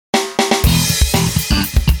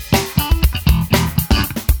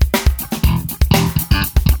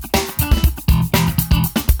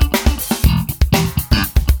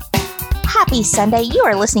Happy Sunday. You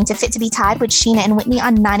are listening to Fit to be Tied with Sheena and Whitney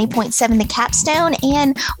on 90.7 The Capstone.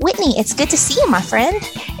 And Whitney, it's good to see you, my friend.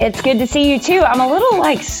 It's good to see you too. I'm a little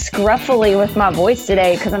scruffly with my voice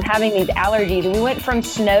today because I'm having these allergies. We went from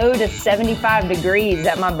snow to 75 degrees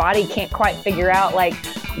that my body can't quite figure out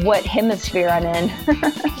what hemisphere I'm in.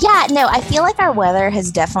 Yeah, no, I feel like our weather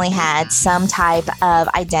has definitely had some type of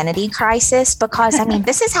identity crisis because,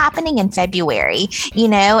 this is happening in February,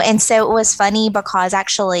 and so it was funny because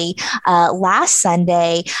actually last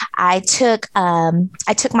Sunday I took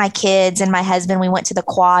my kids and my husband, we went to the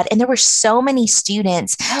quad and there were so many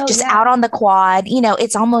students out on the quad.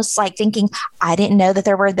 It's almost like thinking, I didn't know that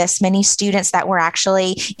there were this many students that were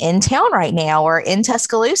actually in town right now or in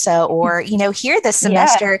Tuscaloosa or, here this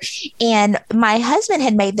semester. Yeah. And my husband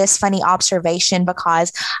had made this funny observation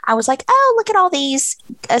because I was like, oh, look at all these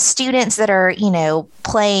students that are,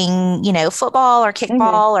 playing, football or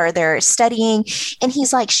kickball or they're studying. And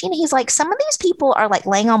he's like, Sheena, some of these people are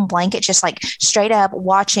laying on blankets, just straight up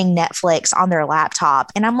watching Netflix on their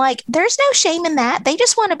laptop. And I'm like, there's no shame in that. They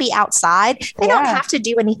just want to be outside. They don't have to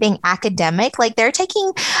do anything academic. They're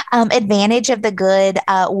taking advantage of the good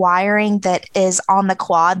wiring that is on the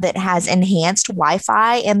quad that has enhanced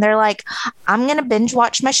Wi-Fi. And they're like, I'm going to binge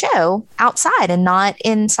watch my show outside and not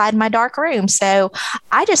inside my dark room. So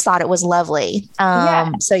I just thought it was lovely.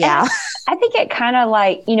 So yeah. And I think it kind of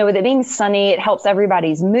with it being sunny, it helps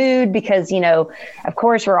everybody's mood because, of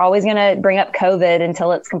course, we're always going to bring up COVID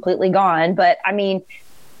until it's completely gone. But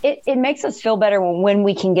it makes us feel better when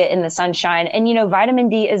we can get in the sunshine. And, vitamin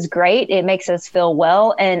D is great. It makes us feel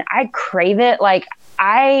well. And I crave it.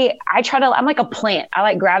 I try to, I'm like a plant.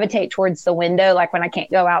 I gravitate towards the window, when I can't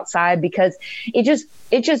go outside because it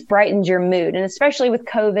just brightens your mood. And especially with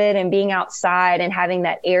COVID and being outside and having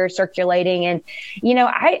that air circulating. And,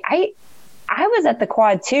 I was at the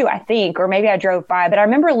quad too, I think, or maybe I drove by, but I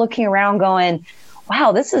remember looking around going,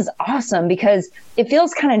 wow, this is awesome because it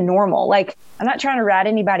feels kind of normal. I'm not trying to rat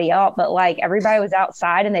anybody out, but everybody was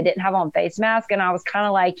outside and they didn't have on face masks. And I was kind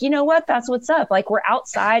of you know what, that's what's up. We're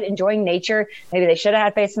outside enjoying nature. Maybe they should have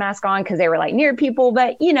had face masks on because they were near people,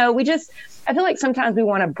 but I feel like sometimes we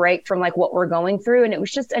want to break from what we're going through. And it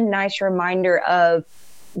was just a nice reminder of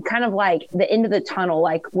kind of the end of the tunnel.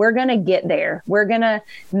 We're going to get there. We're going to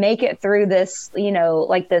make it through this,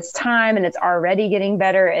 this time, and it's already getting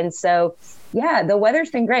better. And so, yeah, the weather's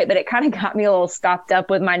been great, but it kind of got me a little stopped up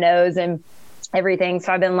with my nose and everything.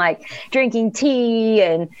 So I've been drinking tea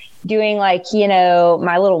and doing my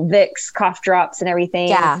little Vicks cough drops and everything.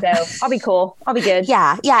 Yeah. So I'll be cool. I'll be good.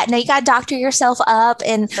 Yeah. Yeah. No, you got to doctor yourself up.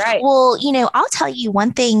 And right. Well, I'll tell you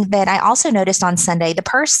one thing that I also noticed on Sunday, the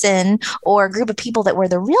person or group of people that were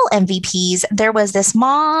the real MVPs, there was this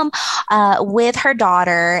mom with her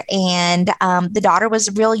daughter and the daughter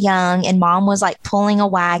was real young and mom was pulling a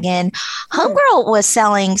wagon. Homegirl was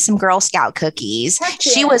selling some Girl Scout cookies.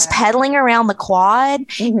 She was pedaling around the quad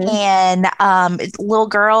and little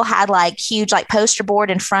girl had huge huge poster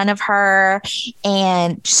board in front of her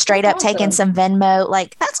and straight up taking some Venmo.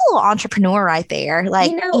 That's a little entrepreneur right there. It is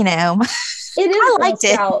I liked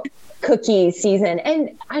it. Cookie season.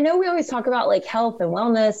 And I know we always talk about health and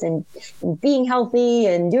wellness and being healthy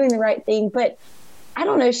and doing the right thing, but I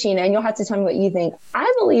don't know, Sheena, and you'll have to tell me what you think.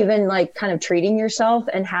 I believe in kind of treating yourself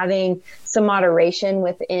and having some moderation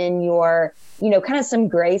within your, kind of some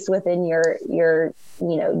grace within your,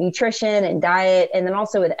 nutrition and diet. And then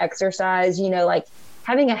also with exercise,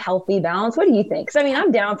 having a healthy balance. What do you think? Because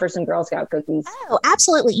I'm down for some Girl Scout cookies. Oh,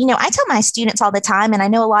 absolutely. I tell my students all the time, and I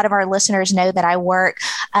know a lot of our listeners know that I work,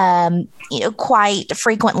 quite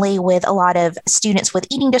frequently with a lot of students with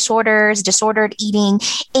eating disorders, disordered eating.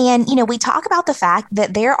 And, we talk about the fact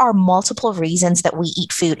that there are multiple reasons that we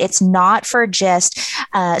eat food. It's not for just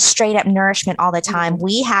straight up nourishment all the time.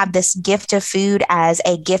 We have this gift of food as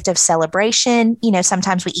a gift of celebration.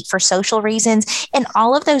 Sometimes we eat for social reasons, and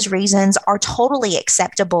all of those reasons are totally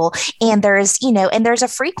acceptable. And there's a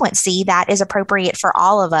frequency that is appropriate for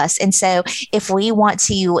all of us. And so if we want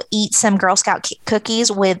to eat some Girl Scout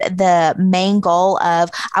cookies with the main goal of,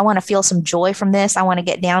 I want to feel some joy from this, I want to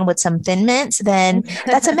get down with some Thin Mints, then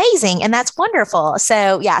that's amazing. And that's wonderful.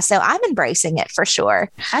 So yeah, so I'm embracing it for sure.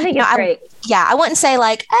 I think it's great. I wouldn't say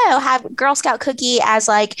have Girl Scout cookie as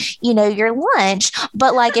your lunch,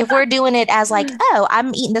 but if we're doing it as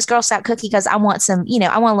I'm eating this Girl Scout cookie because I want some,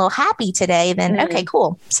 I want a little happy today, then okay, okay,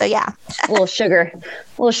 cool. So yeah. A little sugar to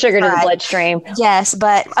the bloodstream. Yes.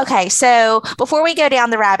 But okay. So before we go down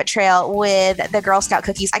the rabbit trail with the Girl Scout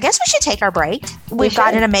cookies, I guess we should take our break. We've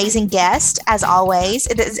got an amazing guest as always.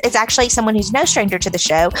 It's actually someone who's no stranger to the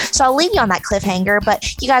show. So I'll leave you on that cliffhanger,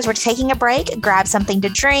 but you guys were taking a break, grab something to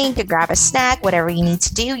drink, grab a snack, whatever you need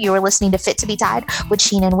to do. You were listening to Fit to be Tied with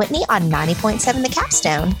Sheena and Whitney on 90.7 The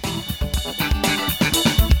Capstone.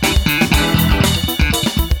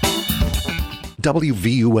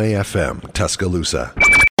 WVUA-FM, Tuscaloosa.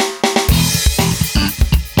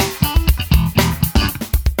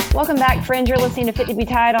 Welcome back, friends. You're listening to Fit to be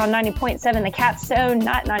Tied on 90.7 The Capstone,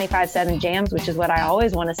 not 95.7 Jams, which is what I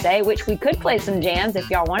always want to say, which we could play some jams if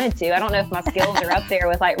y'all wanted to. I don't know if my skills are up there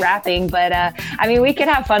with like rapping, but I mean, we could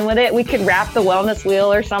have fun with it. We could rap the wellness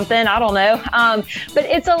wheel or something. I don't know. But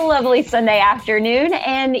it's a lovely Sunday afternoon.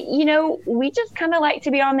 And, you know, we just kind of like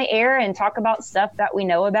to be on the air and talk about stuff that we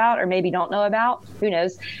know about or maybe don't know about. Who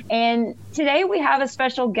knows? And today we have a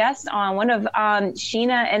special guest on, one of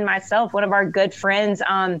Sheena and myself, one of our good friends,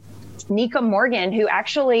 Nika Morgan, who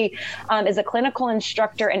actually is a clinical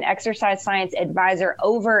instructor and exercise science advisor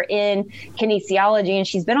over in kinesiology. And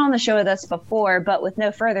she's been on the show with us before, but with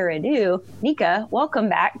no further ado, Nika, welcome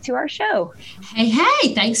back to our show.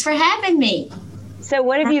 Hey, thanks for having me. So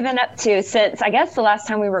what have you been up to since, I guess the last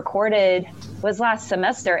time we recorded was last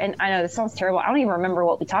semester? And I know this sounds terrible. I don't even remember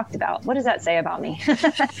what we talked about. What does that say about me?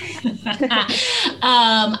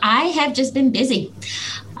 I have just been busy.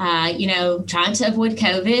 Trying to avoid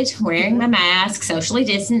COVID, wearing my mask, socially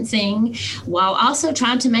distancing, while also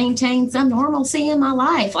trying to maintain some normalcy in my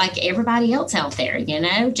life like everybody else out there,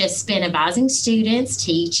 just been advising students,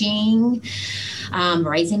 teaching,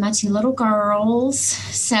 raising my 2 little girls.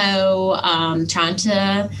 So trying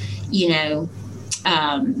to,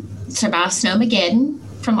 survive Snowmageddon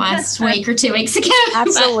from last week or 2 weeks ago.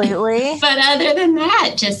 Absolutely. But other than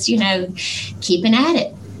that, just, keeping at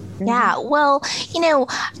it. Yeah. Well,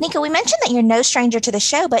 Nika, we mentioned that you're no stranger to the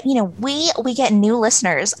show, but, we get new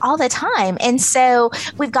listeners all the time. And so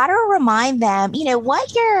we've got to remind them,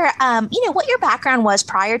 what your background was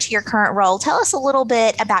prior to your current role. Tell us a little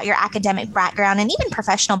bit about your academic background and even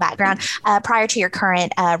professional background prior to your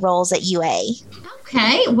current roles at UA.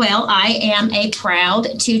 Okay, well, I am a proud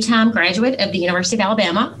 2-time graduate of the University of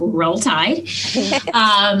Alabama, Roll Tide.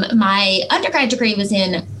 My undergrad degree was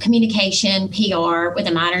in communication, PR, with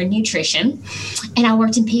a minor in nutrition. And I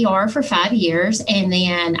worked in PR for 5 years. And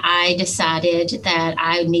then I decided that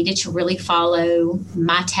I needed to really follow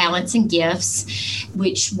my talents and gifts,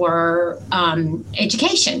 which were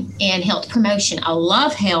education and health promotion. I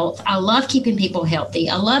love health. I love keeping people healthy.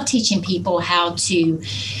 I love teaching people how to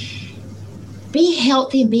be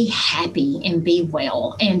healthy and be happy and be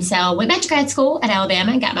well. And so I went back to grad school at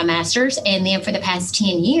Alabama and got my master's. And then for the past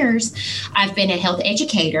 10 years, I've been a health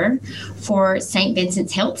educator for St.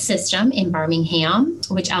 Vincent's Health System in Birmingham,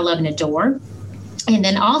 which I love and adore. And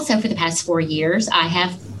then also for the past 4 years, I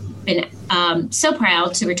have been so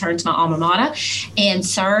proud to return to my alma mater and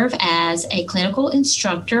serve as a clinical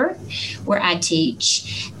instructor where I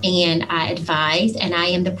teach and I advise, and I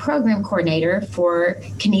am the program coordinator for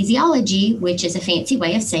kinesiology, which is a fancy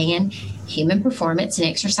way of saying human performance and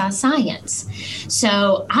exercise science.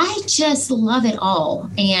 So I just love it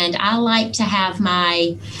all. And I like to have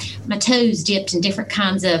my toes dipped in different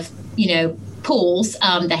kinds of, pools,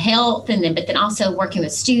 the health, but then also working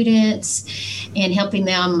with students and helping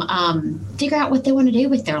them figure out what they want to do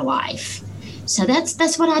with their life. So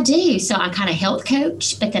that's what I do. So I kind of health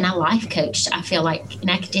coach, but then I life coach. I feel like an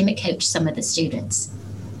academic coach some of the students.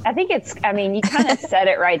 I think you kind of said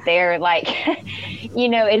it right there. Like,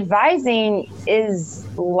 advising is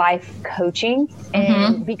life coaching.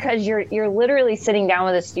 And because you're literally sitting down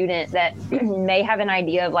with a student that may have an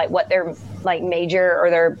idea of like what their like major or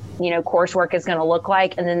their, coursework is going to look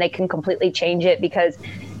like. And then they can completely change it because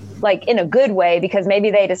like in a good way, because maybe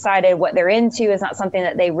they decided what they're into is not something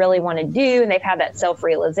that they really want to do. And they've had that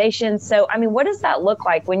self-realization. So, what does that look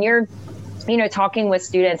like when you're talking with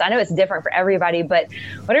students? I know it's different for everybody, but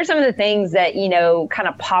what are some of the things that, kind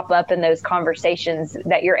of pop up in those conversations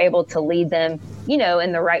that you're able to lead them,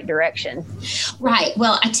 in the right direction? Right.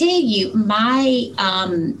 Well, I tell you, my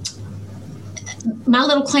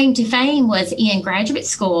little claim to fame was in graduate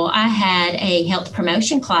school. I had a health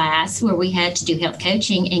promotion class where we had to do health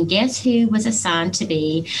coaching, and guess who was assigned to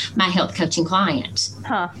be my health coaching client?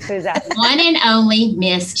 Who's that? One and only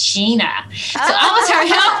Miss Sheena. So I was her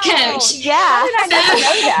health coach. Yeah. How did I not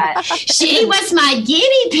know that? She was my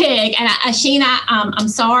guinea pig. And Sheena, I'm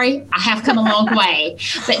sorry, I have come a long way.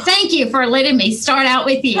 But thank you for letting me start out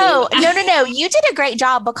with you. Oh, no. You did a great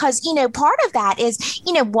job because, part of that is,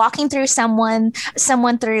 walking through someone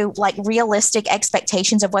someone through like realistic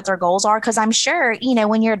expectations of what their goals are. Because I'm sure,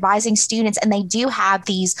 when you're advising students and they do have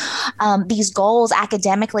these goals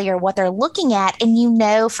academically or what they're looking at, and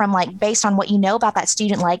from like based on what you know about that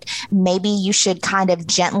student, like maybe you should kind of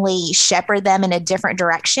gently shepherd them in a different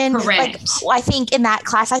direction. Correct. Like, I think in that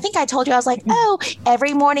class, I think I told you, I was like, oh,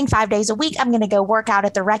 every morning, 5 days a week, I'm going to go work out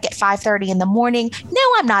at the rec at 5:30 in the morning. No,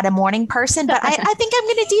 I'm not a morning person, but I think I'm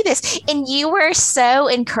going to do this. And you were so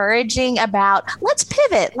encouraging about, let's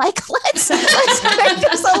pivot. Like, let's make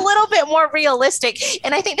this a little bit more realistic.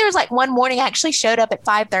 And I think there was like one morning I actually showed up at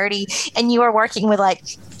 5:30 and you were working with like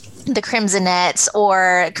the Crimsonettes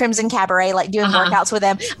or Crimson Cabaret, like doing workouts with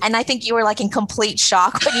them. And I think you were like in complete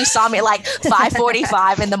shock when you saw me at like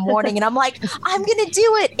 5:45 in the morning. And I'm like, I'm going to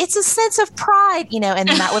do it. It's a sense of pride, and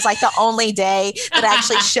then that was like the only day that I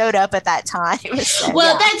actually showed up at that time. So,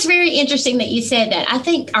 well, that's very interesting that you said that. I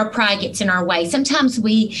think our pride gets in our way. Sometimes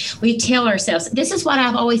we tell ourselves, this is what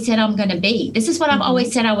I've always said I'm going to be. This is what I've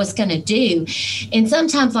always said I was going to do. And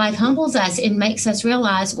sometimes life humbles us and makes us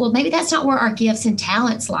realize, well, maybe that's not where our gifts and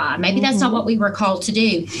talents lie. Maybe that's not what we were called to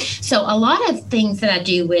do. So a lot of things that I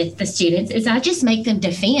do with the students is I just make them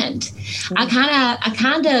defend. I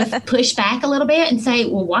kind of push back a little bit and say,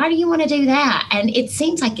 well, why do you want to do that? And it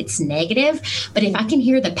seems like it's negative, but if I can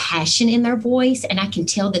hear the passion in their voice and I can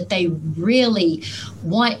tell that they really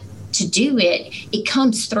want to do it, it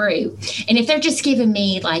comes through. And if they're just giving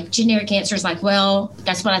me like generic answers like, well,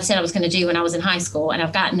 that's what I said I was going to do when I was in high school and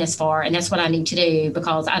I've gotten this far and that's what I need to do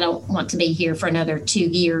because I don't want to be here for another 2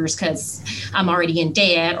 years because I'm already in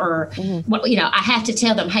debt or what, I have to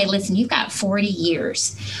tell them, hey, listen, you've got 40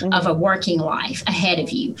 years of a working life ahead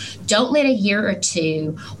of you. Don't let a year or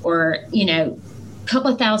two or, a couple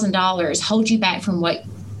of $1,000s hold you back from what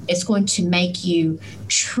is going to make you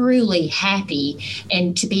truly happy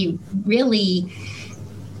and to be really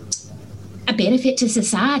a benefit to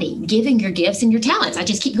society, giving your gifts and your talents. I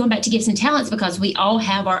just keep going back to gifts and talents because we all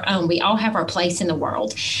have our own. We all have our place in the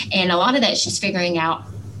world. And a lot of that's just figuring out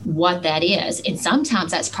what that is. And sometimes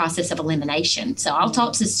that's process of elimination. So I'll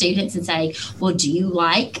talk to students and say, well, do you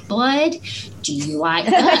like blood? Do you like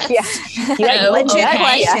guts?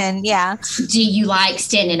 Question. Yeah. Do you like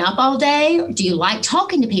standing up all day? Do you like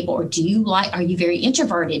talking to people? Or are you very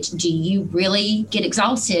introverted? Do you really get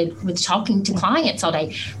exhausted with talking to clients all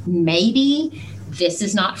day? Maybe this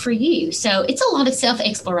is not for you. So it's a lot of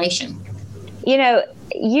self-exploration.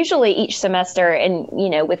 Usually each semester and,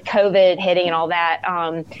 with COVID hitting and all that,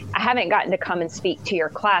 I haven't gotten to come and speak to your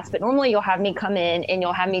class, but normally you'll have me come in and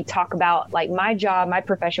you'll have me talk about like my job, my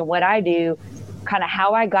profession, what I do, kind of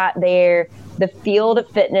how I got there, the field of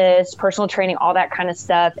fitness, personal training, all that kind of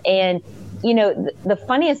stuff. And, the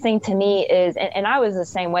funniest thing to me is, and I was the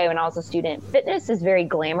same way when I was a student, fitness is very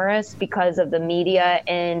glamorous because of the media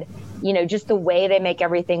and just the way they make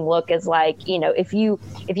everything look is like, if you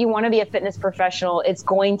want to be a fitness professional, it's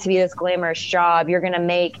going to be this glamorous job. You're going to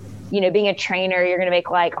make, being a trainer, you're going to make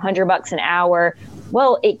like $100 an hour.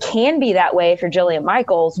 Well, it can be that way for Jillian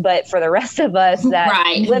Michaels, but for the rest of us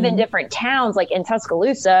that live in different towns, like in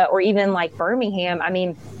Tuscaloosa or even like Birmingham, I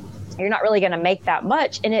mean, you're not really going to make that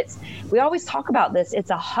much. And we always talk about this. It's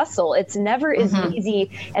a hustle. It's never as easy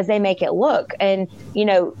as they make it look. And,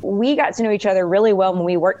 we got to know each other really well when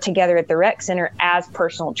we worked together at the rec center as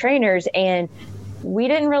personal trainers. And we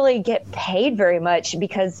didn't really get paid very much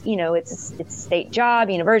because, it's a state job,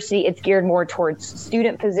 university, it's geared more towards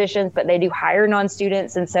student positions, but they do hire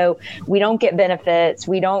non-students. And so we don't get benefits.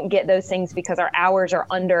 We don't get those things because our hours are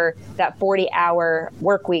under that 40-hour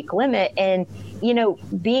work week limit. And,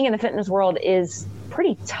 being in the fitness world is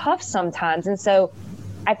pretty tough sometimes. And so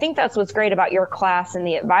I think that's what's great about your class and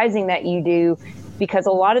the advising that you do, because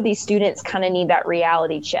a lot of these students kind of need that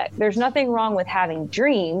reality check. There's nothing wrong with having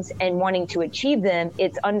dreams and wanting to achieve them.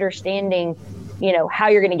 It's understanding, how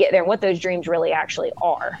you're going to get there and what those dreams really actually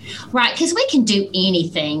are. Right. Because we can do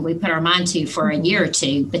anything we put our mind to for a year or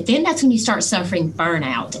two, but then that's when you start suffering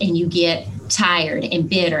burnout and you get tired and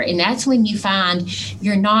bitter. And that's when you find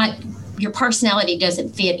your personality doesn't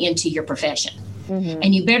fit into your profession.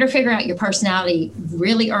 And you better figure out your personality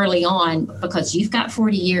really early on because you've got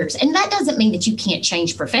 40 years. And that doesn't mean that you can't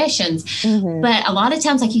change professions. But a lot of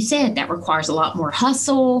times, like you said, that requires a lot more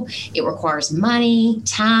hustle. It requires money,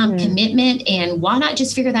 time, commitment. And why not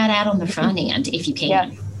just figure that out on the front end if you can?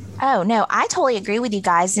 Yeah. Oh, no, I totally agree with you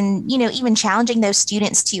guys. And, even challenging those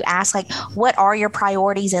students to ask, like, what are your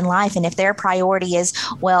priorities in life? And if their priority is,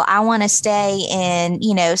 well, I want to stay in,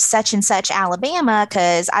 such and such Alabama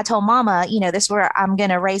because I told mama, this is where I'm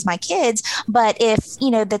going to raise my kids. But if,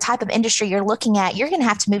 the type of industry you're looking at, you're going to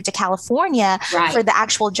have to move to California for the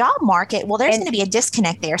actual job market. Well, there's going to be a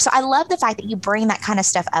disconnect there. So I love the fact that you bring that kind of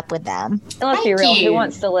stuff up with them. And let's be real, who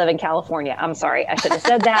wants to live in California? I'm sorry, I should have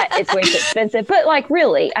said that. It's way too expensive. But like,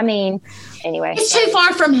 really, anyway. It's too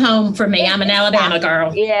far from home for me. I'm an Alabama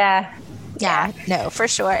girl. Yeah. Yeah, no, for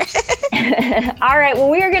sure. All right. Well,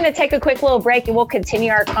 we are going to take a quick little break and we'll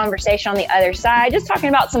continue our conversation on the other side, just talking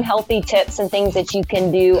about some healthy tips and things that you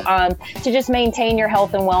can do to just maintain your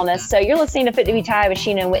health and wellness. So you're listening to Fit to be Tied with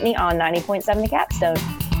Sheena and Whitney on 90.7 The Capstone.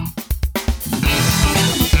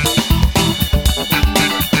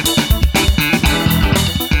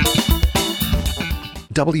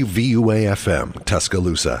 WVUA-FM,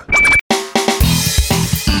 Tuscaloosa.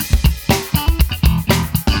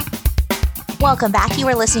 Welcome back. You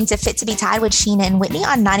are listening to Fit to be Tied with Sheena and Whitney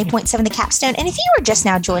on 90.7 The Capstone. And if you are just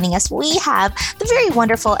now joining us, we have the very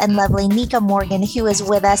wonderful and lovely Nika Morgan who is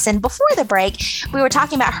with us. And before the break, we were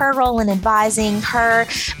talking about her role in advising, her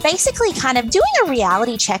basically kind of doing a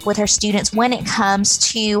reality check with her students when it comes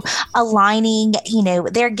to aligning,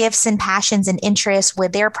 their gifts and passions and interests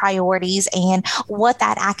with their priorities and what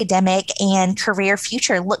that academic and career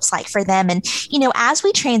future looks like for them. And, as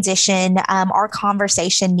we transition our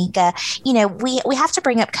conversation, Nika, we have to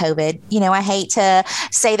bring up COVID. I hate to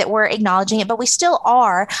say that we're acknowledging it, but we still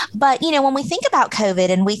are. But, when we think about COVID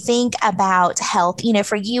and we think about health,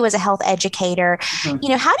 for you as a health educator, how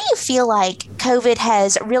do you feel like COVID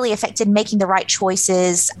has really affected making the right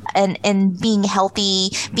choices and being healthy,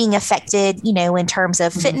 being affected, in terms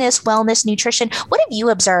of fitness, wellness, nutrition? What have you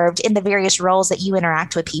observed in the various roles that you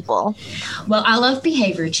interact with people? Well, I love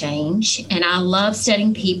behavior change and I love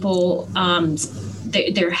studying people,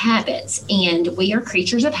 their habits, and we are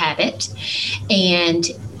creatures of habit. And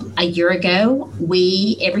a year ago,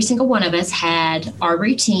 every single one of us had our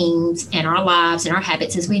routines and our lives and our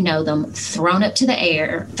habits as we know them thrown up in the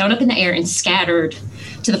air and scattered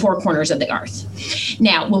to the four corners of the earth.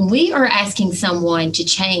 Now, when we are asking someone to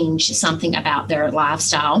change something about their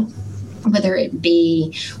lifestyle, whether it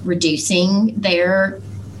be reducing their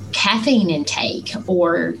caffeine intake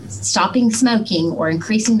or stopping smoking or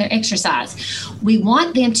increasing their exercise, we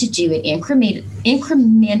want them to do it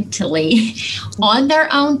incrementally on their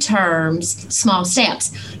own terms, small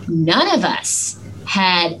steps. None of us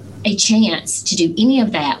had a chance to do any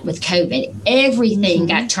of that with COVID. Everything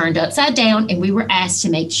got turned upside down and we were asked to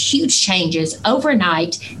make huge changes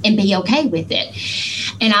overnight and be okay with it.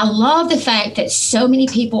 And I love the fact that so many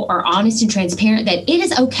people are honest and transparent that it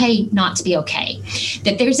is okay not to be okay.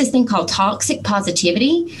 That there's this thing called toxic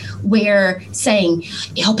positivity where saying,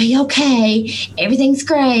 it'll be okay, everything's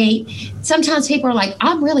great. Sometimes people are like,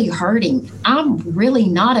 I'm really hurting. I'm really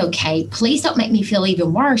not okay. Please don't make me feel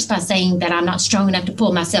even worse by saying that I'm not strong enough to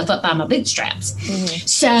pull myself up by my bootstraps.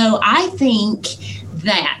 So I think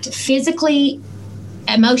that physically,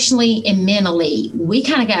 emotionally, and mentally, we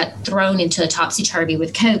kind of got thrown into a topsy-turvy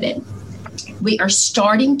with COVID. We are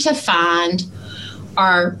starting to find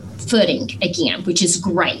our footing again, which is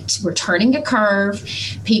great. We're turning a curve.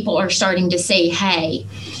 People are starting to say, hey,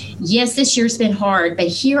 yes, this year's been hard, but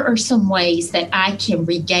here are some ways that I can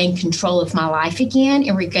regain control of my life again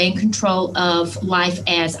and regain control of life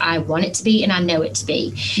as I want it to be and I know it to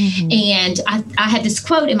be. And I had this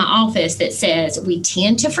quote in my office that says, we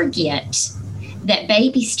tend to forget that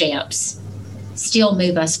baby steps still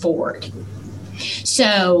move us forward.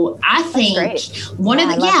 So I think one of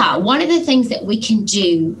the things that we can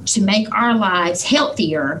do to make our lives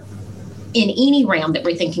healthier in any realm that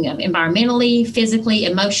we're thinking of, environmentally, physically,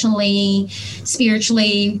 emotionally,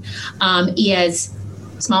 spiritually, is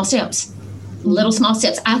small steps, little small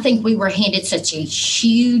steps. I think we were handed such a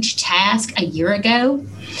huge task a year ago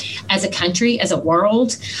as a country, as a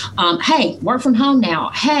world. Hey, work from home now.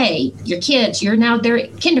 Hey, your kids, you're now their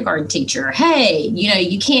kindergarten teacher. Hey,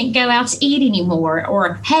 you can't go out to eat anymore.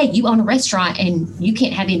 Or, hey, you own a restaurant and you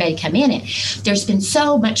can't have anybody come in it. There's been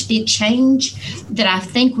so much big change that I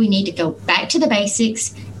think we need to go back to the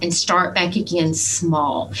basics and start back again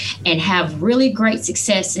small and have really great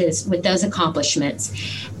successes with those accomplishments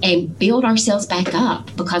and build ourselves back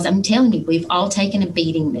up, because I'm telling you, we've all taken a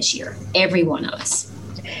beating this year, every one of us.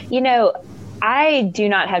 I do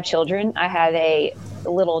not have children. I have a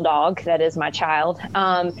little dog that is my child,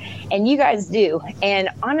 and you guys do. And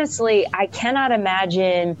honestly, I cannot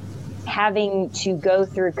imagine having to go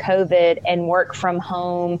through COVID and work from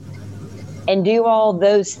home and do all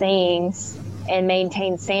those things and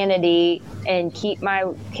maintain sanity and keep my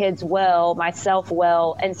kids well, myself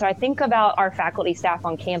well. And so I think about our faculty staff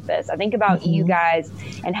on campus. I think about you guys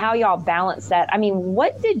and how y'all balance that. I mean,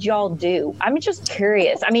 what did y'all do? I'm just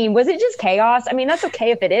curious. I mean, was it just chaos? I mean, that's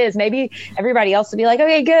okay if it is. Maybe everybody else would be like,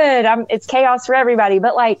 okay, good. It's chaos for everybody.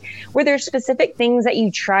 But like, were there specific things that you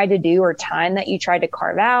tried to do or time that you tried to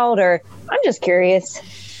carve out? Or I'm just curious.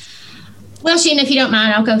 Well, Sheena, if you don't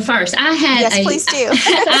mind, I'll go first. Please do.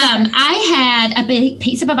 I had a big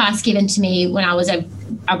piece of advice given to me when I was a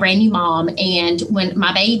brand new mom, and when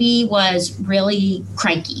my baby was really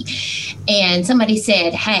cranky, and somebody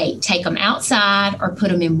said, hey, take them outside or put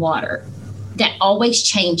them in water. That always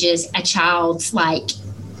changes a child's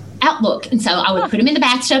outlook. And so I would put them in the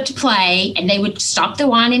bathtub to play, and they would stop the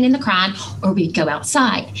whining and the crying, or we'd go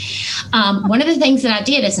outside. One of the things that I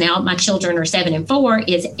did is, now my children are 7 and 4,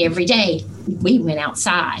 is every day we went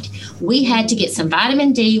outside. We had to get some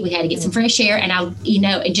vitamin D. We had to get some fresh air, and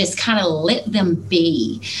and just kind of let them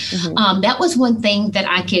be. That was one thing that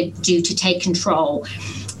I could do to take control.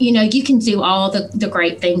 You can do all the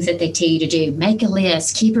great things that they tell you to do. Make a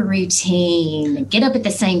list, keep a routine, get up at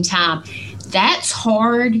the same time. That's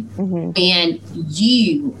hard when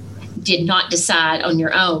you did not decide on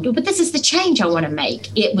your own. But this is the change I want to make.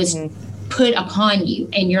 It was put upon you,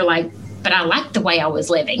 and you're like, but I like the way I was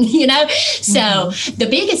living, So the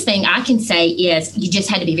biggest thing I can say is you just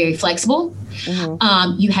had to be very flexible.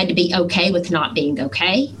 You had to be okay with not being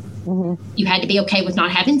okay. You had to be okay with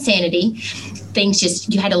not having sanity.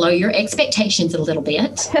 You had to lower your expectations a little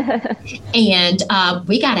bit. And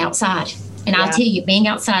we got outside. And I'll tell you, being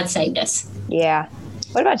outside saved us. Yeah.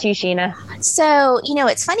 What about you, Sheena? So,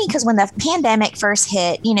 it's funny because when the pandemic first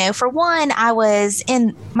hit, for one, I was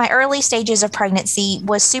in my early stages of pregnancy,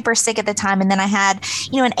 was super sick at the time. And then I had,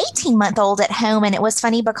 an 18-month-old at home. And it was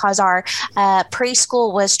funny because our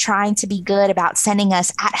preschool was trying to be good about sending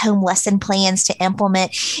us at-home lesson plans to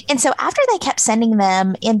implement. And so after they kept sending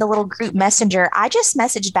them in the little group messenger, I just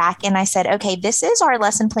messaged back and I said, okay, this is our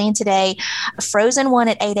lesson plan today. Frozen 1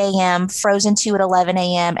 at 8 a.m., Frozen 2 at 11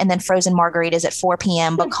 a.m., and then Frozen Margaritas at 4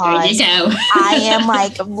 p.m. because I am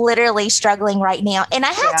literally struggling right now. And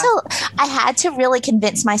I had to really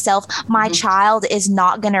convince myself my child is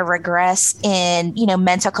not going to regress in,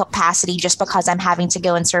 mental capacity just because I'm having to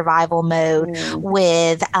go in survival mode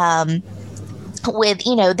with them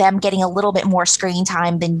getting a little bit more screen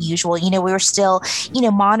time than usual. We were still,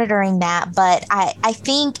 monitoring that. But I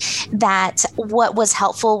think that what was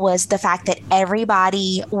helpful was the fact that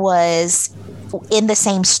everybody was in the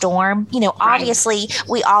same storm. Obviously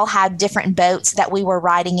we all had different boats that we were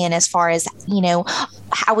riding in as far as,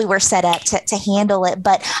 how we were set up to handle it.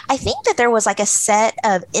 But I think that there was a set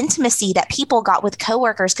of intimacy that people got with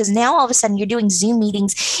coworkers, because now all of a sudden you're doing Zoom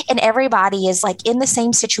meetings and everybody is in the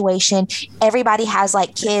same situation. Everybody has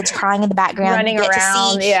kids crying in the background. Running you get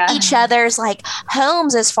around, to see each other's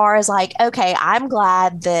homes, as far as okay, I'm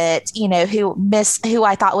glad that, who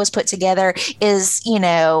I thought was put together is,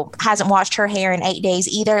 hasn't washed her hair in 8 days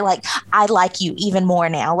either. I like you even more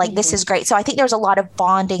now. This is great. So I think there was a lot of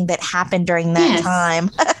bonding that happened during that time.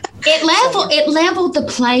 It leveled the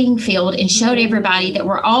playing field and showed everybody that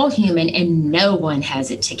we're all human and no one has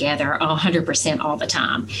it together 100% all the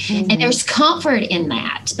time. And there's comfort in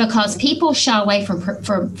that, because people shy away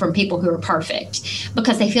from people who are perfect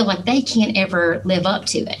because they feel like they can't ever live up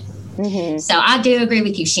to it. So I do agree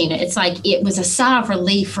with you, Sheena. It's it was a sigh of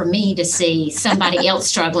relief for me to see somebody else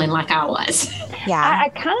struggling like I was. Yeah. I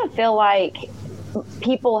kind of feel like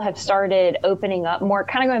people have started opening up more,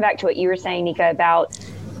 kind of going back to what you were saying, Nika, about,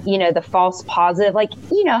 the false positive,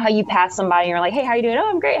 how you pass somebody and you're like, hey, how you doing? Oh,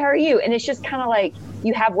 I'm great. How are you? And it's just kind of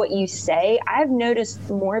you have what you say. I've noticed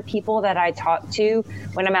more people that I talk to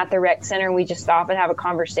when I'm at the rec center and we just stop and have a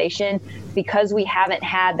conversation, because we haven't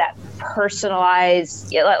had that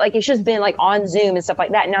personalized, it's just been on Zoom and stuff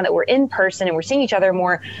like that. Now that we're in person and we're seeing each other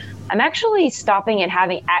more, I'm actually stopping and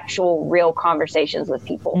having actual real conversations with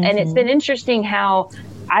people. And it's been interesting how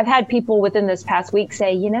I've had people within this past week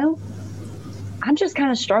say, I'm just kind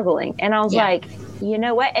of struggling. And I was like, you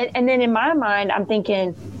know what? And then in my mind, I'm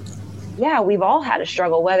thinking, yeah, we've all had a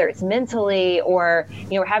struggle, whether it's mentally or,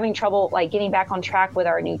 we're having trouble getting back on track with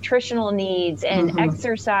our nutritional needs and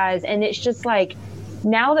exercise. And it's just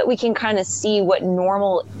now that we can kind of see what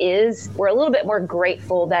normal is, we're a little bit more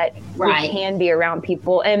grateful that we can be around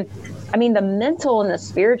people. And I mean, the mental and the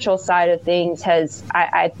spiritual side of things has,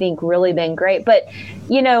 I think, really been great. But,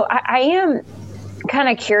 I am kind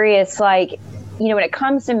of curious, when it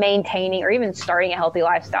comes to maintaining or even starting a healthy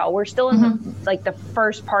lifestyle, we're still in the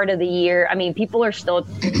first part of the year. I mean, people are still,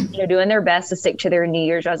 doing their best to stick to their New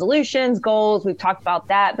Year's resolutions, goals. We've talked about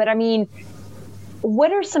that. But I mean,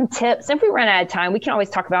 what are some tips? If we run out of time, we can always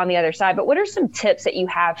talk about on the other side, but what are some tips that you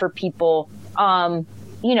have for people,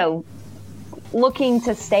 looking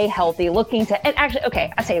to stay healthy, and actually,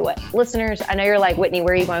 okay, I tell you what, listeners, I know you're like, Whitney,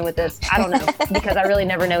 where are you going with this? I don't know, because I really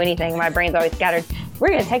never know anything. My brain's always scattered. We're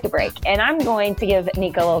going to take a break, and I'm going to give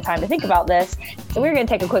Nika a little time to think about this. So we're going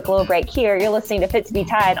to take a quick little break here. You're listening to Fit to Be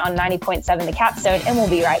Tied on 90.7 The Capstone, and we'll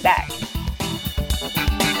be right back.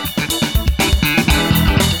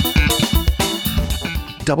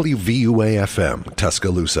 WVUA-FM,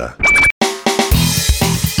 Tuscaloosa.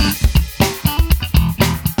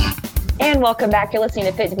 And welcome back. You're listening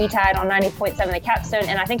to Fit to Be Tied on 90.7 The Capstone.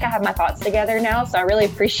 And I think I have my thoughts together now. So I really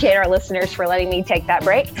appreciate our listeners for letting me take that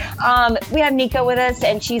break. We have Nika with us,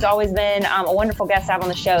 and she's always been a wonderful guest to have on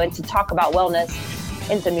the show and to talk about wellness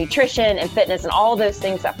and some nutrition and fitness and all those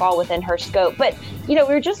things that fall within her scope. But, we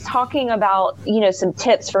were just talking about, some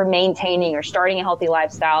tips for maintaining or starting a healthy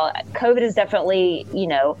lifestyle. COVID is definitely,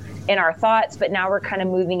 in our thoughts, but now we're kind of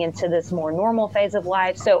moving into this more normal phase of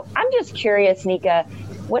life. So I'm just curious, Nika,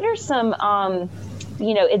 what are some,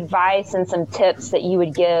 advice and some tips that you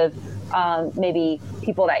would give maybe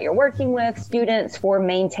people that you're working with, students, for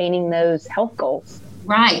maintaining those health goals?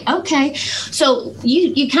 Right. Okay. So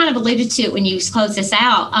you kind of alluded to it when you closed this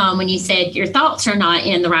out, when you said your thoughts are not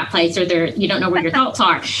in the right place, or you don't know where your thoughts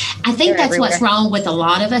are. I think that's everywhere. What's wrong with a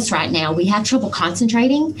lot of us right now. We have trouble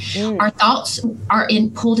concentrating. Our thoughts are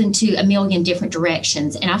pulled into a million different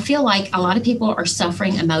directions. And I feel like a lot of people are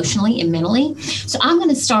suffering emotionally and mentally. So I'm going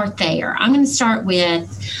to start there. I'm going to start with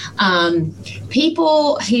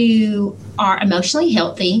people who are emotionally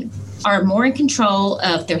healthy are more in control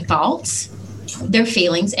of their thoughts, their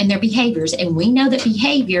feelings, and their behaviors. And we know that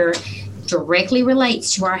behavior directly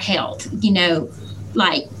relates to our health.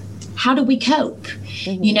 Like, how do we cope?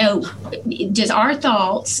 Does our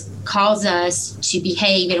thoughts cause us to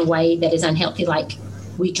behave in a way that is unhealthy? Like,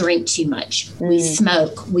 we drink too much, we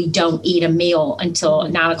smoke, we don't eat a meal until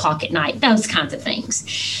 9 o'clock at night, those kinds of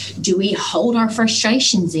things. Do we hold our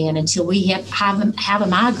frustrations in until we have a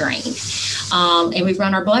migraine and we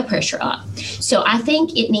run our blood pressure up? So I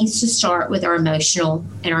think it needs to start with our emotional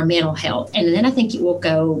and our mental health. And then I think it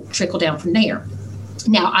will trickle down from there.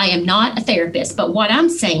 Now, I am not a therapist, but what I'm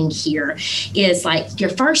saying here is, like, your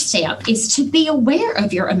first step is to be aware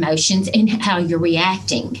of your emotions and how you're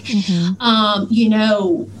reacting.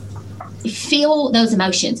 Feel those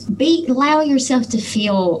emotions. Allow yourself to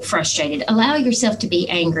feel frustrated. Allow yourself to be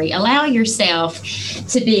angry. Allow yourself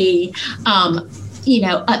to be,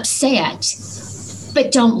 upset,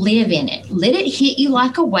 but don't live in it. Let it hit you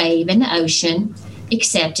like a wave in the ocean.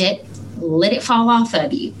 Accept it. Let it fall off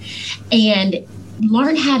of you. And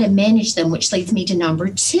learn how to manage them, which leads me to number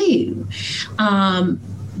 2.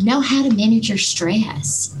 Know how to manage your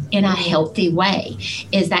stress in a healthy way.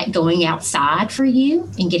 Is that going outside for you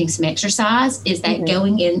and getting some exercise? Is that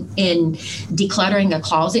going in decluttering a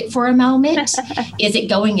closet for a moment? Is it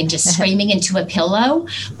going and just screaming into a pillow?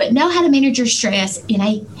 But know how to manage your stress in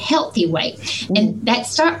a healthy way. And that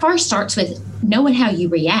first starts with knowing how you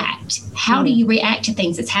react. How do you react to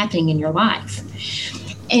things that's happening in your life?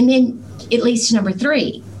 And then it leads to number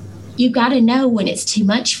 3. You've got to know when it's too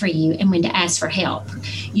much for you and when to ask for help.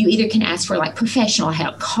 You either can ask for professional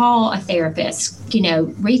help, call a therapist,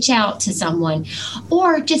 reach out to someone,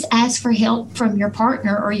 or just ask for help from your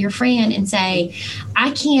partner or your friend and say,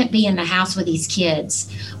 I can't be in the house with these kids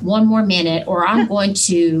one more minute, or I'm going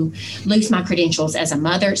to lose my credentials as a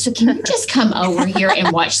mother. So can you just come over here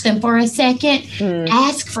and watch them for a second?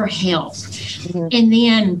 Ask for help. And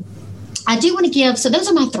then I do want to give, so those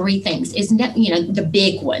are my 3 things, is, the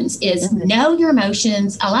big ones is know your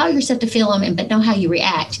emotions, allow yourself to feel them, but know how you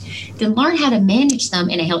react. Then learn how to manage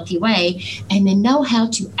them in a healthy way, and then know how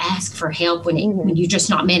to ask for help when you're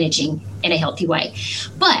just not managing in a healthy way.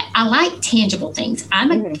 But I like tangible things.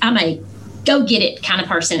 I'm a go get it kind of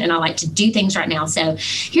person, and I like to do things right now. So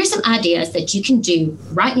here's some ideas that you can do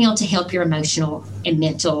right now to help your emotional and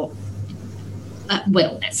mental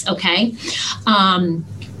wellness. Okay.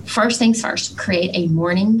 First things first, create a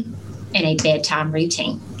morning and a bedtime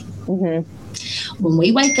routine. When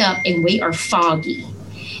we wake up and we are foggy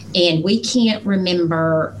and we can't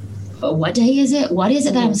remember, what day is it? What is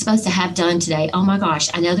it that I'm supposed to have done today? Oh my gosh,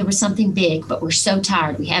 I know there was something big, but we're so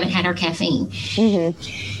tired. We haven't had our caffeine.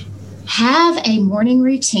 Have a morning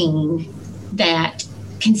routine that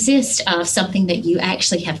consists of something that you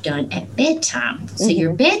actually have done at bedtime. So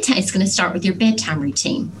your bedtime is going to start with your bedtime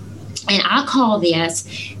routine. And I call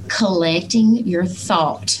this collecting your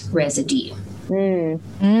thought residue.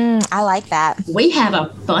 I like that. We have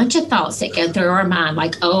a bunch of thoughts that go through our mind,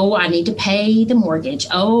 like, oh, I need to pay the mortgage.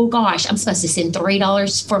 Oh, gosh, I'm supposed to send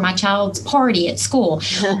 $3 for my child's party at school.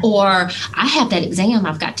 Or I have that exam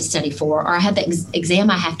I've got to study for, or I have that exam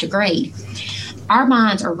I have to grade. Our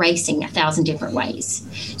minds are racing 1,000 different ways.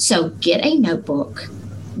 So get a notebook,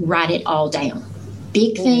 write it all down.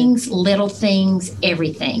 Big things, little things,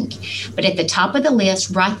 everything. But at the top of the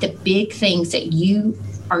list, write the big things that you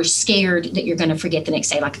are scared that you're going to forget the next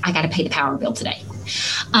day. Like, I got to pay the power bill today.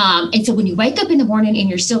 And so when you wake up in the morning and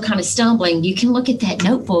you're still kind of stumbling, you can look at that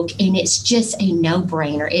notebook and it's just a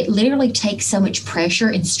no-brainer. It literally takes so much pressure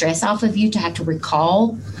and stress off of you to have to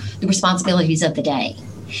recall the responsibilities of the day.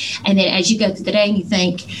 And then as you go through the day and you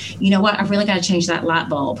think, you know what, I've really got to change that light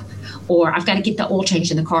bulb, or I've got to get the oil changed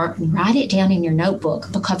in the car, write it down in your notebook,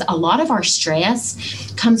 because a lot of our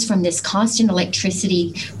stress comes from this constant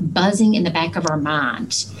electricity buzzing in the back of our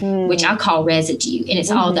mind, which I call residue. And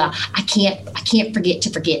it's all the, I can't forget to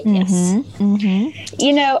forget this.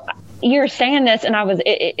 You know, you're saying this, and I was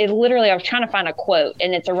trying to find a quote,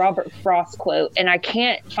 and it's a Robert Frost quote, and I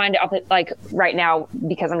can't find it off like right now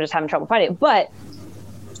because I'm just having trouble finding it. But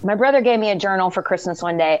my brother gave me a journal for Christmas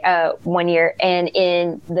one year, and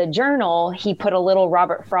in the journal, he put a little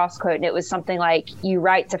Robert Frost quote, and it was something like, you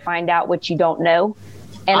write to find out what you don't know.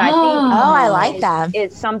 And I think I like that.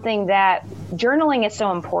 It's something that journaling is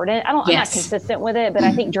so important. I'm not consistent with it, but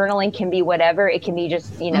I think journaling can be whatever. It can be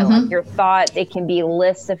just, like your thoughts. It can be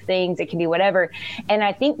lists of things. It can be whatever. And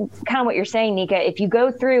I think kind of what you're saying, Nika, if you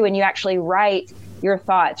go through and you actually write your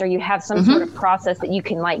thoughts, or you have some sort of process that you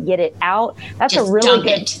can like get it out, that's just a really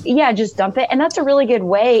good just dump it. And that's a really good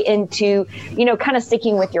way into, kind of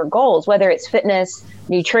sticking with your goals, whether it's fitness,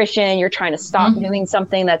 nutrition, you're trying to stop doing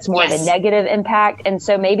something that's more of a negative impact. And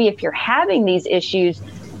so maybe if you're having these issues,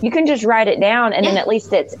 you can just write it down, and then at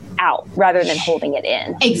least it's out rather than holding it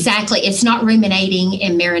in. Exactly. It's not ruminating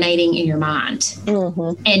and marinating in your mind.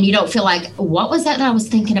 And you don't feel like, what was that I was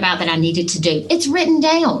thinking about that I needed to do? It's written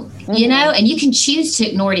down, and you can choose to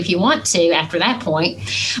ignore it if you want to after that point.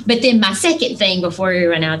 But then my second thing before we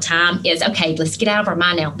run out of time is, okay, let's get out of our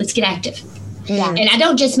mind now. Let's get active. Yeah. And I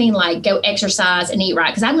don't just mean like go exercise and eat right,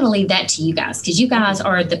 because I'm going to leave that to you guys, because you guys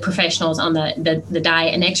are the professionals on the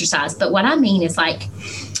diet and exercise. But what I mean is like,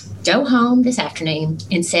 go home this afternoon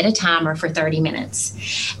and set a timer for 30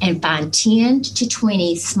 minutes and find 10 to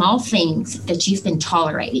 20 small things that you've been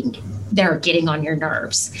tolerating that are getting on your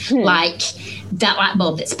nerves, like that light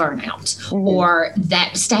bulb that's burnt out, or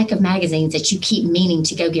that stack of magazines that you keep meaning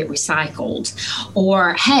to go get recycled,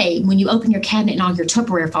 or, hey, when you open your cabinet and all your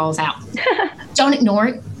Tupperware falls out, don't ignore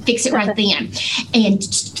it, fix it right then. And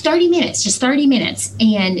 30 minutes, just 30 minutes,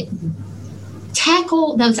 and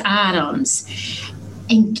tackle those items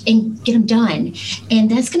and get them done.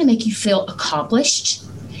 And that's going to make you feel accomplished.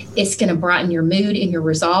 It's going to brighten your mood and your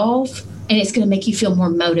resolve, and it's going to make you feel more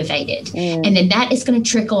motivated. And then that is going to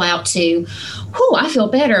trickle out to, I feel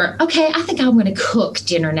better. Okay, I think I'm going to cook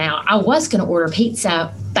dinner now. I was going to order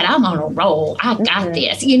pizza, but I'm on a roll. I got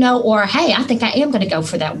this, or, hey, I think I am going to go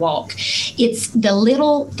for that walk. It's the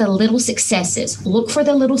little successes. Look for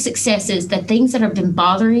the little successes, the things that have been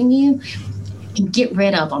bothering you, and get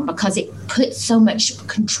rid of them, because it puts so much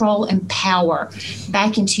control and power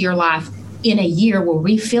back into your life in a year where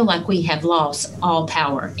we feel like we have lost all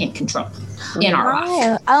power and control in our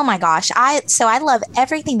life. Oh my gosh. I love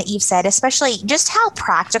everything that you've said, especially just how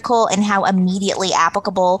practical and how immediately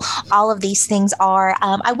applicable all of these things are.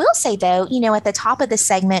 I will say though, at the top of the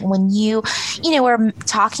segment, when you were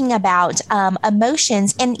talking about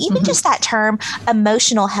emotions, and even just that term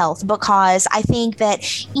emotional health, because I think that,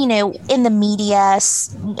 in the media,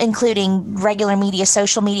 including regular media,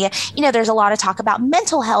 social media, there's a lot of talk about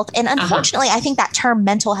mental health. And unfortunately, I think that term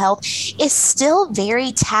mental health is still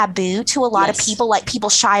very taboo to a lot of people. Like, people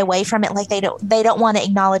shy away from it. Like, they don't want to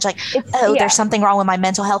acknowledge, like, there's something wrong with my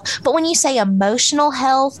mental health. But when you say emotional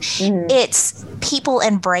health, it's people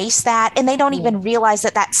embrace that, and they don't even realize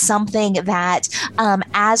that that's something that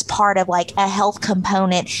as part of like a health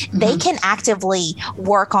component, they can actively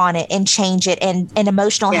work on it and change it. And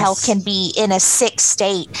emotional health can be in a sick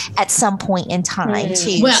state at some point in time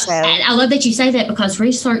too. Well, and I love that you say that, because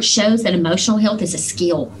research shows that emotional health is a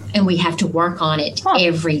skill, and we have to work on it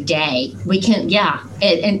every day. We can,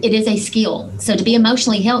 and it is a skill. So to be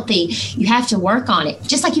emotionally healthy, you have to work on it,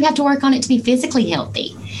 just like you have to work on it to be physically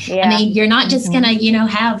healthy. I mean, you're not just going to,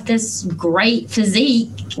 have this great physique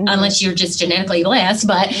unless you're just genetically blessed.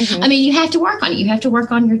 But I mean, you have to work on it. You have to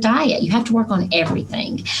work on your diet. You have to work on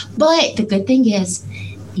everything. But the good thing is,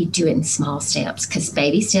 you do it in small steps, because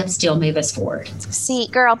baby steps still move us forward. See,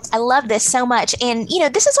 girl, I love this so much. And,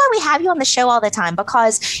 this is why we have you on the show all the time,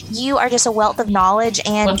 because you are just a wealth of knowledge.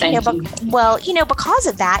 And, because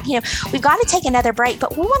of that, we've got to take another break,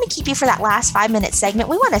 but we want to keep you for that last 5-minute segment.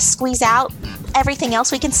 We want to squeeze out everything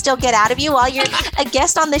else we can still get out of you while you're a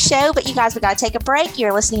guest on the show. But you guys, we got to take a break.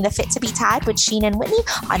 You're listening to Fit to be Tied with Sheena and Whitney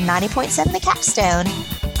on 90.7 The Capstone.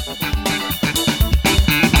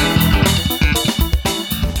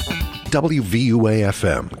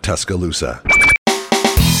 WVUA-FM, Tuscaloosa.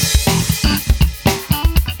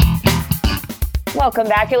 Welcome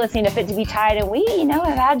back. You're listening to Fit to be Tied, and we, have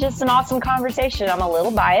had just an awesome conversation. I'm a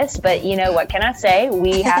little biased, but what can I say?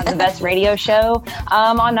 We have the best radio show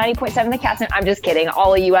on 90.7 The Capstone. I'm just kidding.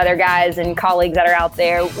 All of you other guys and colleagues that are out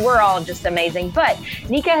there, we're all just amazing. But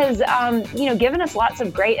Nika has, given us lots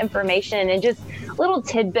of great information and just little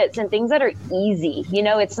tidbits and things that are easy.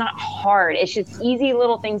 It's not hard. It's just easy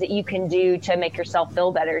little things that you can do to make yourself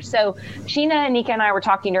feel better. So Sheena, Nika, and I were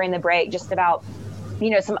talking during the break just about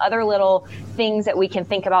some other little things that we can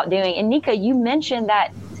think about doing. And Nika, you mentioned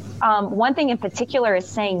that one thing in particular is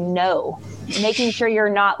saying no, making sure you're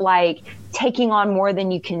not taking on more than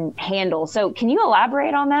you can handle. So can you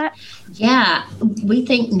elaborate on that? Yeah, we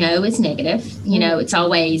think no is negative. It's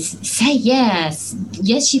always say yes,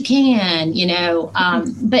 you can,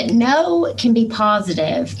 but no can be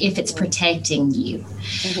positive if it's protecting you.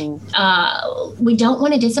 Mm-hmm. We don't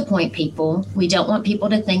want to disappoint people. We don't want people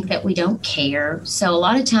to think that we don't care. So a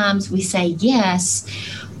lot of times we say yes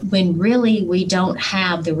when really we don't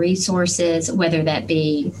have the resources, whether that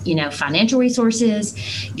be, financial resources,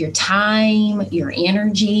 your time, your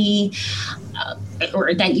energy,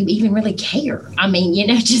 or that you even really care. I mean,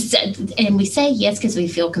 and we say yes because we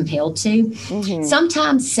feel compelled to. Mm-hmm.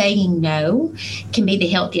 Sometimes saying no can be the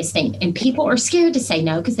healthiest thing, and people are scared to say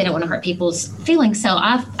no because they don't want to hurt people's feelings. So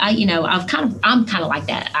I'm kind of like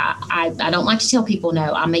that. I don't like to tell people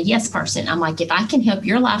no. I'm a yes person. I'm like, if I can help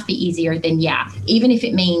your life be easier, then yeah, even if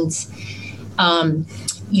it means, I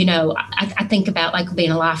think about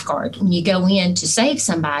being a lifeguard. When you go in to save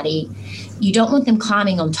somebody, you don't want them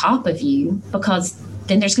climbing on top of you, because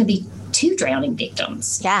then there's going to be 2 drowning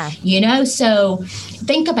victims. Yeah. So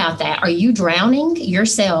think about that. Are you drowning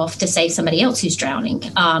yourself to save somebody else who's drowning?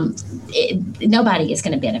 Nobody is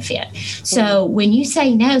going to benefit. So when you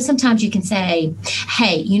say no, sometimes you can say,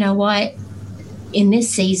 hey, you know what? In this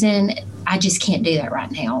season, I just can't do that right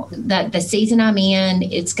now. The season I'm in,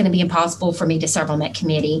 it's going to be impossible for me to serve on that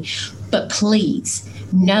committee. But please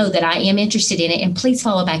know that I am interested in it, and please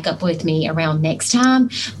follow back up with me around next time,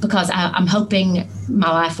 because I'm hoping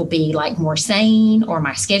my life will be more sane, or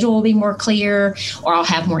my schedule will be more clear, or I'll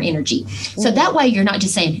have more energy. So that way you're not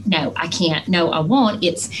just saying, no, I can't, no, I won't.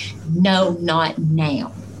 It's no, not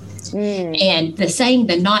now. And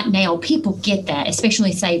the not now, people get that,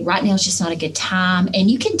 especially say right now is just not a good time. And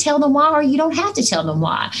you can tell them why, or you don't have to tell them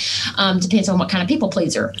why. Depends on what kind of people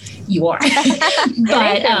pleaser you are.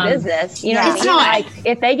 But business, it's not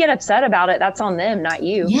if they get upset about it, that's on them, not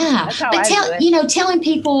you. Yeah. That's how I do it. Telling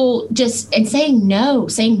people and saying no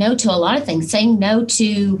to a lot of things, saying no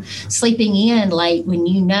to sleeping in late when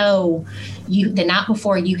the night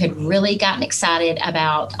before you had really gotten excited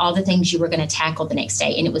about all the things you were going to tackle the next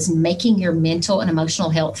day. And it was making your mental and emotional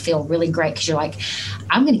health feel really great, because you're like,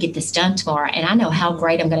 I'm going to get this done tomorrow, and I know how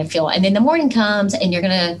great I'm going to feel. And then the morning comes and you're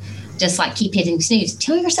going to just keep hitting snooze.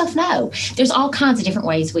 Tell yourself no. There's all kinds of different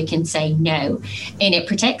ways we can say no, and it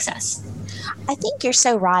protects us. I think you're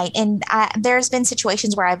so right. And there's been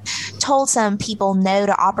situations where I've told some people no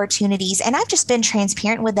to opportunities, and I've just been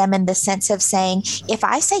transparent with them in the sense of saying, if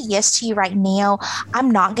I say yes to you right now,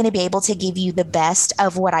 I'm not going to be able to give you the best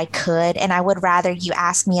of what I could. And I would rather you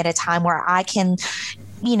ask me at a time where I can,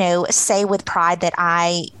 say with pride that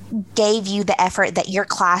I gave you the effort that your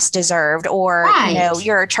class deserved, or,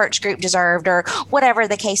 your church group deserved, or whatever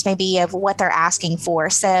the case may be of what they're asking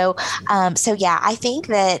for. So yeah, I think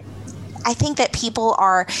that people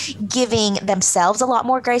are giving themselves a lot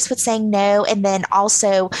more grace with saying no, and then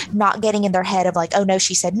also not getting in their head of oh no,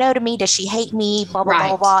 she said no to me. Does she hate me? Blah, blah,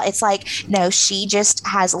 blah, blah. It's no, she just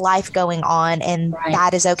has life going on, and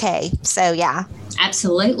that is okay. So yeah.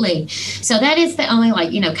 Absolutely. So that is the only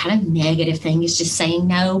kind of negative thing, is just saying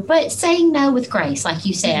no, but saying no with grace, like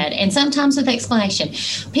you said, and sometimes with explanation.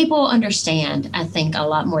 People understand, I think, a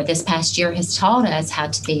lot more. This past year has taught us how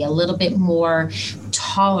to be a little bit more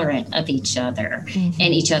tolerant of each other and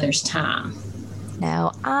each other's time.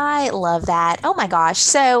 No, I love that. Oh my gosh.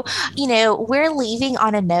 So, we're leaving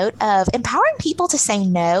on a note of empowering people to say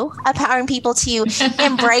no, empowering people to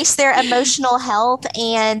embrace their emotional health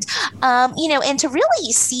and, and to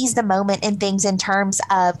really seize the moment in things in terms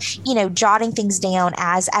of, jotting things down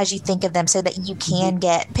as you think of them so that you can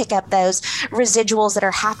pick up those residuals that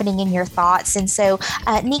are happening in your thoughts. And so,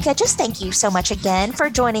 Nika, just thank you so much again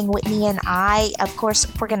for joining Whitney and I. Of course,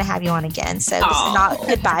 we're going to have you on again. So this is not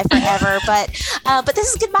goodbye forever, but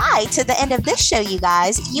this is goodbye to the end of this show, you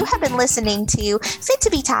guys. You have been listening to Fit to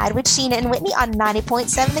be Tied with Sheena and Whitney on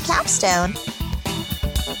 90.7 The Capstone.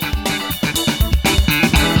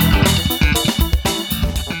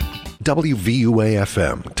 WVUA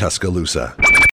FM, Tuscaloosa.